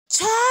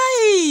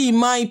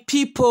my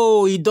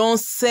people, e don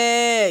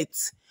set.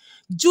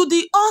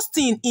 Judy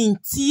Austin in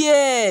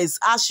tears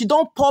as she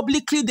don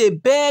publicly dey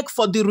beg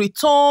for the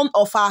return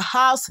of her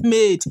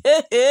housemaid.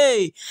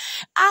 Hey.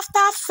 After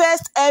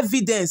first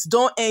evidence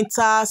don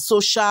enter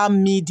social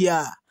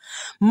media.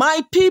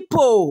 My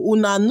people,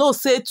 una know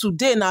say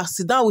today na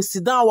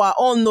sidon our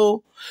own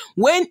o.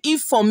 When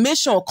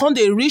information come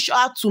dey reach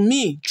out to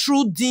me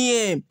through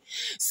DM,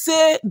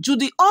 say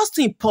Judy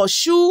Austin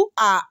pursue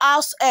her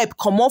Househelp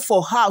comot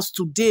for house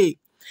today.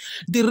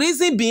 The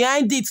reason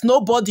behind it,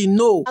 nobody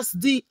know. As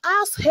the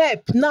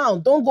Househelp now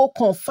don go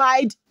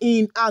confide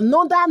in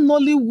another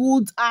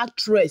Nollywood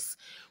actress,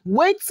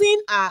 wetin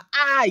her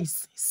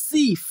eyes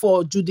see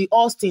for Judy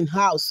Austin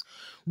house,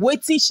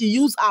 wetin she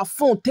use her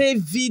phone take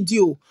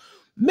video.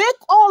 Make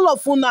all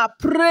of una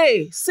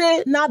pray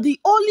say na the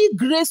only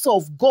grace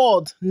of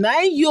God na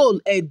Yul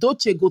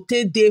Edochie go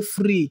take dey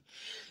free.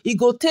 E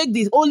go take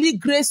the only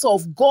grace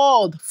of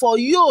God for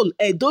Yul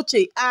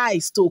Edochie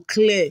eyes to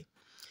clear.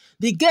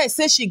 The girl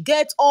say she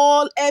get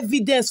all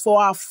evidence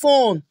for her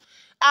phone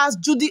as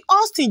Judy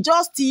Austin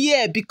just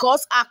hear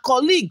because her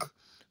colleague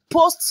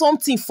post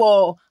something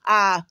for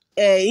her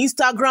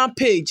Instagram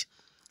page.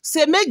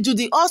 Say make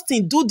Judy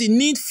Austin do the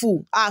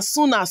needful as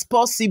soon as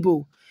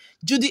possible.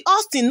 Judy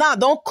Austin now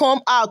don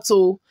come out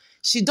o.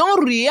 She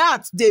don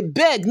react, dey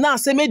beg now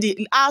say make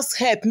the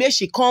Househelp make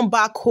she come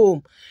back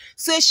home.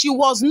 Say she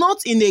was not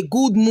in a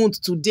good mood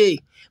today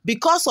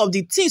because of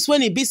the things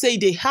when e be say e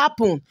dey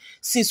happen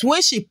since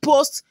when she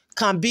post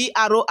can be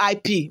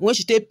RIP, when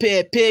she take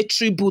pay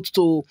tribute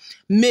to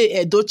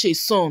May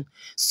Edochie's son.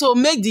 So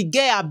make the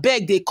girl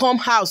abeg dey come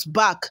house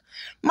back.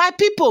 My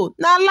people,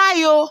 na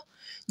lie o.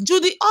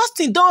 Judy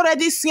Austin don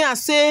already see am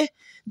say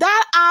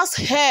that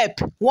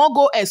Househelp wan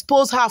go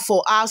expose her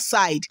for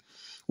outside.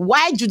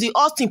 Why Judy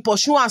Austin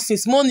pursue am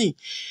since morning?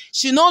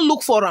 She no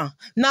look for am.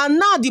 Now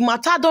the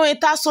matter don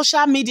enter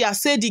social media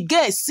say the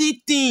girl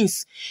see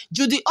things.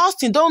 Judy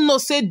Austin don know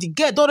say the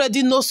girl don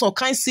already know some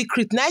kind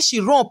secret. Now she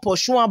run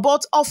pursue am,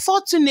 but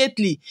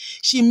unfortunately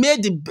she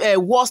made the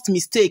worst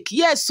mistake.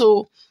 Yes,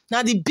 so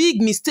na the big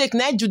mistake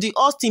na Judy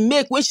Austin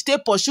make when she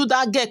take pursue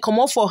that girl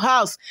comot for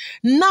house.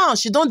 Now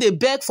she don dey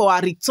beg for her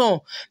return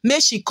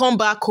make she come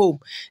back home.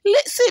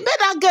 See, make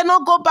that girl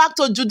not go back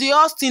to Judy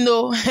Austin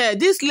o.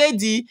 This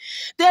lady,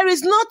 there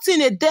is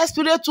nothing a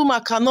desperate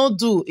woman cannot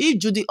do if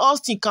Judy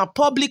Austin can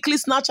publicly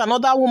snatch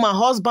another woman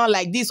husband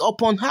like this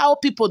upon how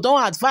people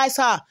don advise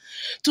her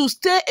to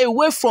stay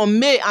away from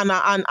May and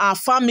her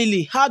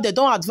family. How they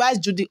don advise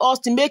Judy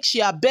Austin make she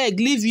abeg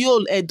leave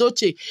Yul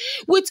Edochie.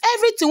 With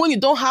everything when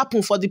it don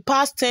happen for the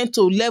past 10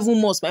 to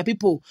 11 months, my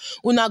people,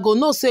 una go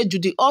know say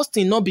Judy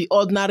Austin no be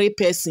ordinary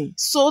person.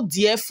 So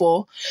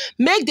therefore,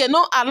 make dem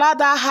no allow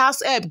that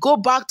Househelp go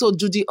back to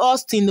Judy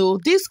Austin o.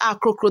 These are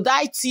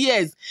crocodile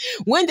tears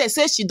when they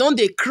say she don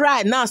dey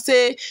cry now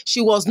say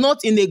she was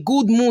not in a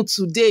good mood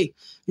today.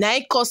 Na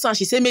it cause am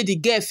she say make the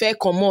girl fair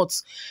comot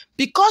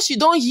because she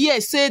don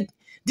hear say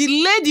the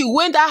lady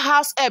when that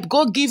Househelp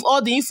go give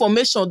all the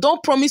information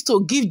don promise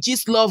to give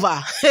gist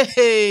lover.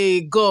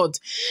 Hey God,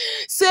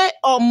 say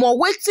omo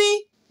wetin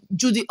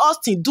Judy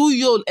Austin do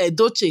Yul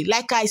Edochie.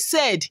 Like I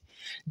said,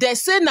 they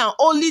say now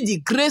only the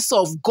grace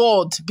of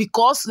God,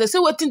 because they say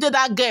wetin dey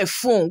that girl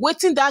phone,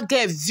 wetin that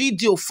girl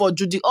video for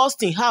Judy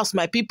Austin house,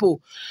 my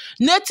people.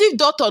 Native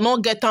doctor no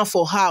get am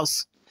for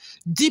house.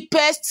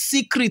 Deepest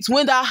secret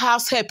when that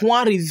Househelp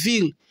wan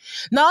reveal.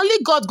 Now only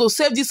God go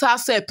save this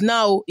Househelp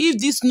now if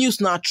this news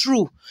na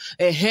true.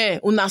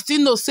 Una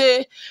still know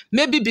say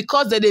maybe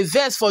because they dey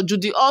vex for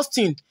Judy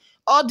Austin,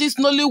 all this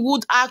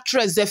Nollywood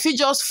actress, they fit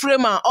just frame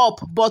her up.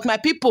 But my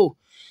people,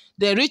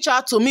 they reach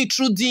out to me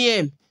through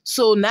DM.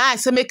 So now I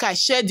say make I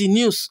share the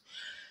news.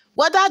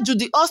 Whether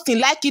Judy Austin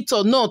like it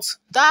or not,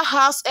 that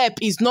Househelp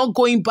is not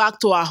going back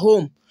to her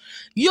home.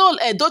 Yul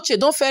Edochie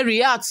don fair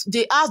react.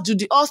 They ask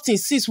Judy Austin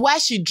since why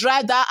she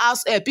drive that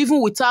Househelp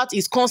even without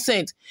his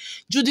consent.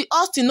 Judy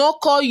Austin no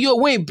call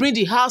Yul when he bring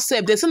the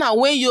Househelp. They say na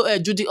when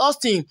Judy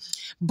Austin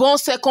born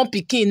second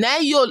pikin, na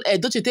Yul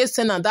Edochie take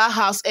send am that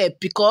Househelp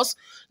because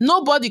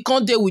nobody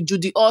come there with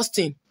Judy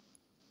Austin.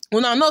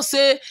 Una know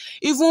say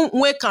even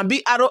when can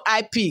be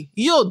RIP,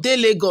 Yul dey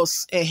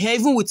Lagos,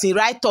 even with him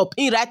write up,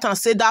 he write and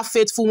say that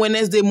fateful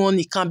Wednesday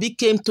morning can be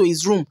came to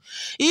his room.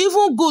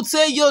 Even good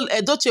say Yul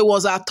Edochie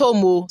was at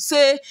home o.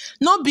 Say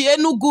no be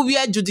Enugu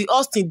where Judy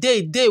Austin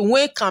dey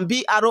when can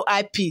be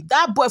RIP.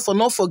 That boy for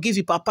not forgive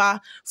his papa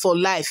for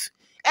life.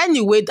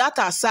 Anyway, that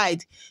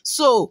aside,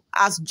 so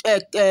as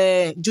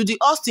Judy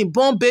Austin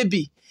born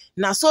baby,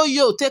 na so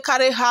Yul take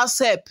carry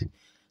Househelp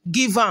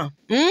give am,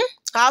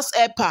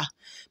 Househelper.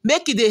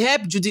 Make it dey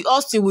help Judy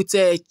Austin with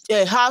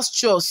house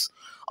chores.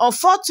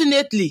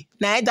 Unfortunately,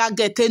 na that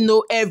girl take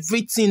know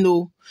everything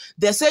o.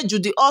 They say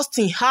Judy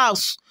Austin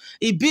house,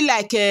 it be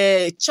like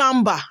a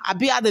chamber. I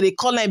be how they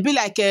call it. It be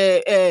like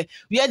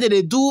where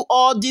they do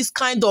all this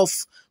kind of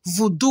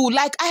voodoo.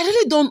 Like I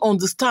really don't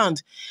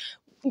understand.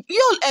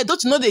 Yul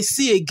Edochie no dey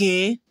see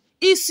again.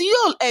 Is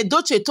Yul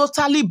Edochie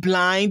totally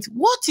blind?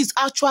 What is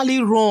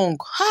actually wrong?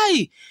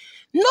 Hi.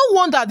 No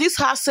wonder this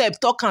Househelp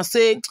talk and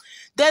say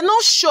They're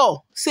not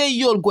sure say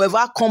Yul go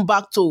ever come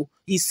back to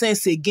his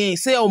sense again.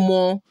 Say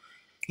omo,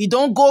 he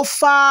don't go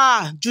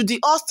far. Judy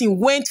Austin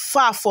went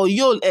far for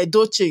Yul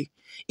Edochie.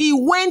 He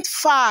went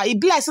far. He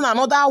be like in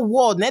another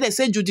world. Now they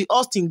say Judy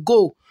Austin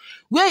go.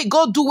 Where he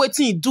go do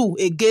wetin he do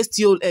against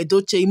Yul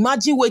Edochie.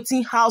 Imagine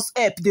wetin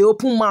Househelp dey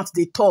open mouth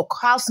dey talk.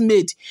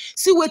 Housemaid.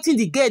 See wetin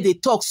the girl dey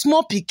talk.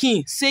 Small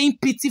pikin saying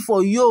pity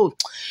for Yul.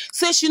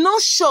 Say she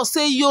not sure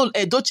say Yul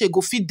Edochie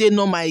go fit dey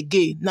normal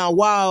again. Now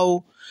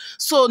wow.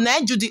 So now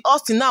Judy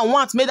Austin now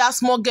want make that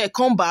small girl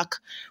come back.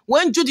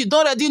 When Judy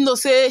don't already know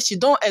say she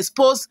don't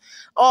expose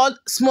all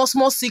small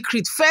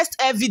secret. First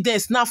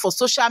evidence now for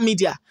social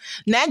media.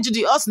 Now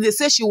Judy Austin they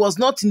say she was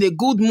not in a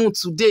good mood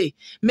today.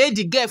 Make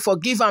the girl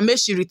forgive her, make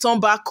she return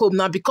back home.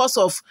 Now because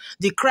of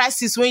the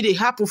crisis when they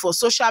happen for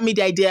social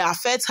media, they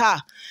affect her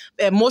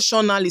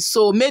emotionally.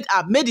 So made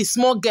the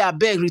small girl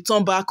beg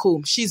return back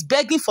home. She's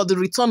begging for the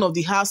return of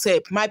the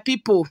Househelp. My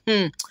people,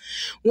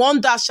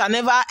 wonder shall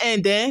never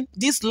end.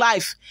 This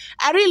life.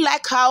 I really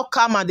like how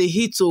karma dey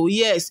hit. Oh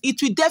yes,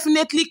 it will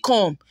definitely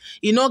come.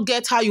 You know,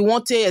 get how you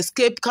want to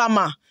escape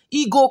karma.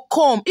 E go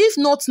come. If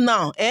not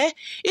now,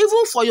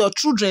 even for your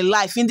children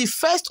life in the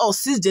first or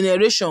sixth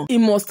generation, it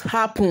must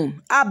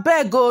happen.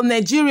 Abeg o,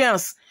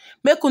 Nigerians,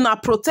 make una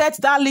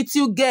protect that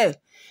little girl.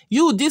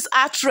 You, this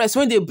actress,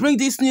 when they bring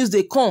this news,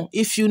 they come.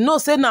 If you know,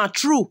 say na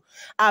true,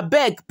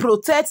 abeg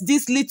protect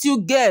this little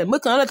girl.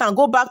 Make una let am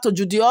go back to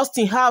Judy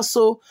Austin house.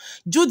 So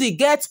Judy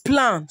get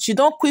plan. She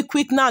don't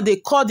quick now. They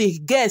call the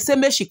girl, say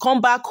make she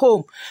come back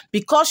home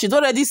because she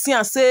don't already see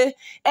and say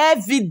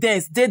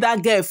evidence dey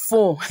that girl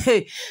phone.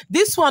 Hey,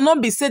 this one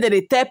not be say that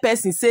they tell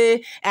person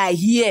say I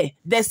hear.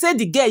 They say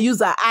the girl use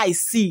her eye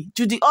see.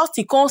 Judy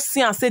Austin can't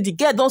see and say the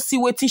girl don't see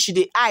wetin she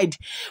dey hide,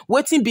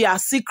 wetin be her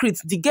secret.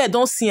 The girl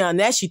don't see and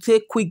then she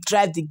take quick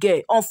drive the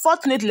girl.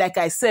 Unfortunately, like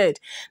I said,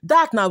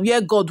 that now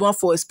where God want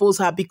for expose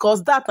her,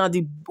 because that now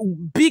the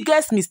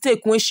biggest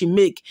mistake when she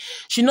make.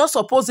 She not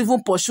supposed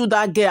even pursue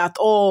that girl at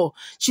all.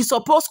 She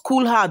supposed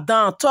cool her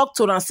down, talk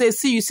to her and say,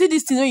 see, you see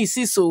this thing when you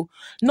see so,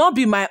 not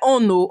be my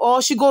own, no.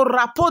 Or she go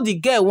rapport the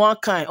girl one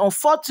kind.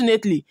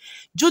 Unfortunately,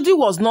 Judy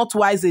was not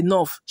wise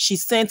enough. She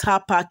sent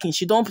her packing.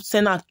 She don't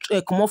send her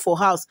come for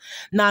house.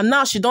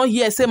 Now she don't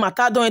hear say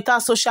matter don't enter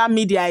social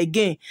media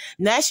again.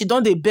 Now she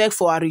don't dey beg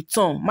for a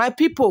return. My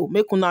people,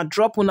 make una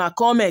drop una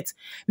comment.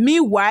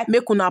 Meanwhile,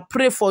 make una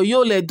pray for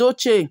Yul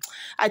Edochie.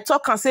 I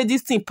talk and say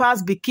this thing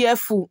pass, be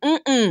careful.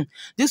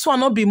 This one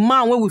not be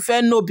man when we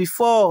fair know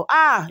before.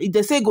 If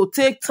they say go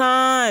take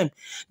time.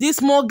 This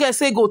small girl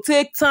say go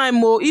take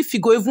time. Oh, if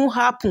it go even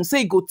happen,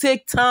 say it go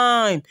take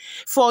time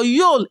for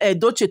Yul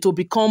Edochie to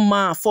become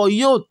man, for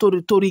Yul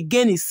to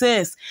regain his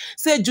sense.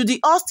 Say Judy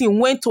Austin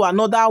went to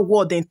another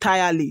world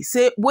entirely.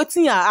 Say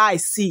wetin her eye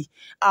see,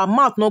 her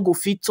mouth no go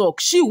fit talk.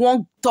 She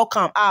won't talk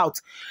am out.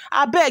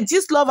 Abeg,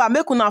 this lover,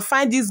 make una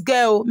find this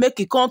girl, make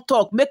he come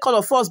talk, make all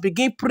of us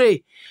begin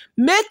pray.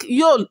 Make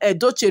Yul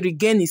Edochie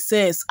regain his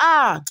sense.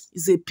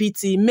 It's a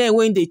pity. Men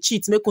when they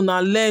cheat, make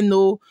una learn,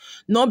 no.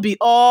 Not be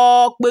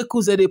all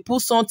kpekus that they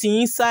put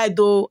something inside,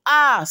 though.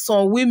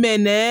 Some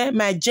women,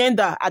 my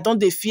gender, I don't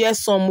dey fear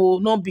some,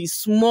 not be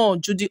small.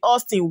 Judy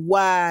Austin,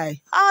 why?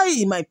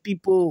 Hi, my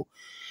people.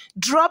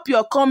 Drop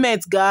your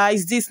comments,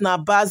 guys. This na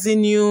Bazzy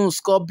News.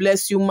 God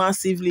bless you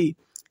massively.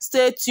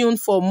 Stay tuned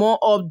for more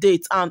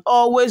updates and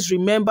always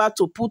remember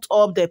to put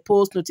up the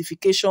post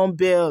notification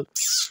bell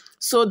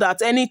so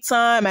that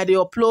anytime I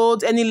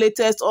upload any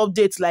latest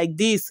updates like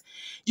this,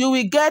 you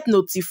will get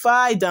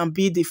notified and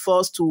be the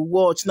first to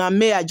watch. Now,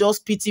 may I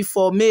just pity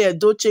for May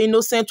Edochie,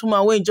 innocent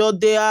woman when just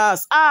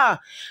Têárs. Her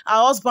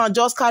husband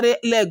just carry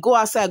leg, go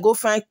outside,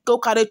 go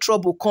carry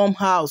trouble, come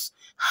house.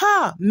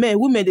 Man,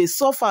 women, they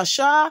suffer,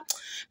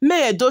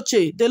 May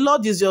Edochie, the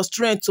Lord is your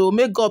strength, so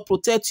may God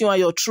protect you and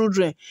your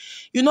children.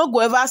 You no go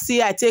ever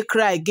see I take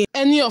cry again.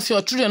 Any of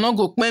your children not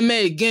go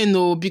me again,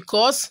 no,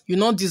 because you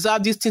don't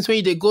deserve these things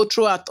when they go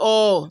through at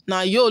all.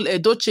 Now, Yul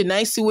Edochie,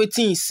 now see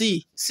wetin you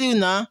see. See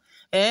now,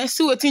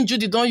 see wetin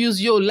Judy don't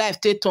use your life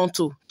take turn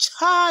to.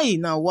 Chai,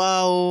 now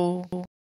wow.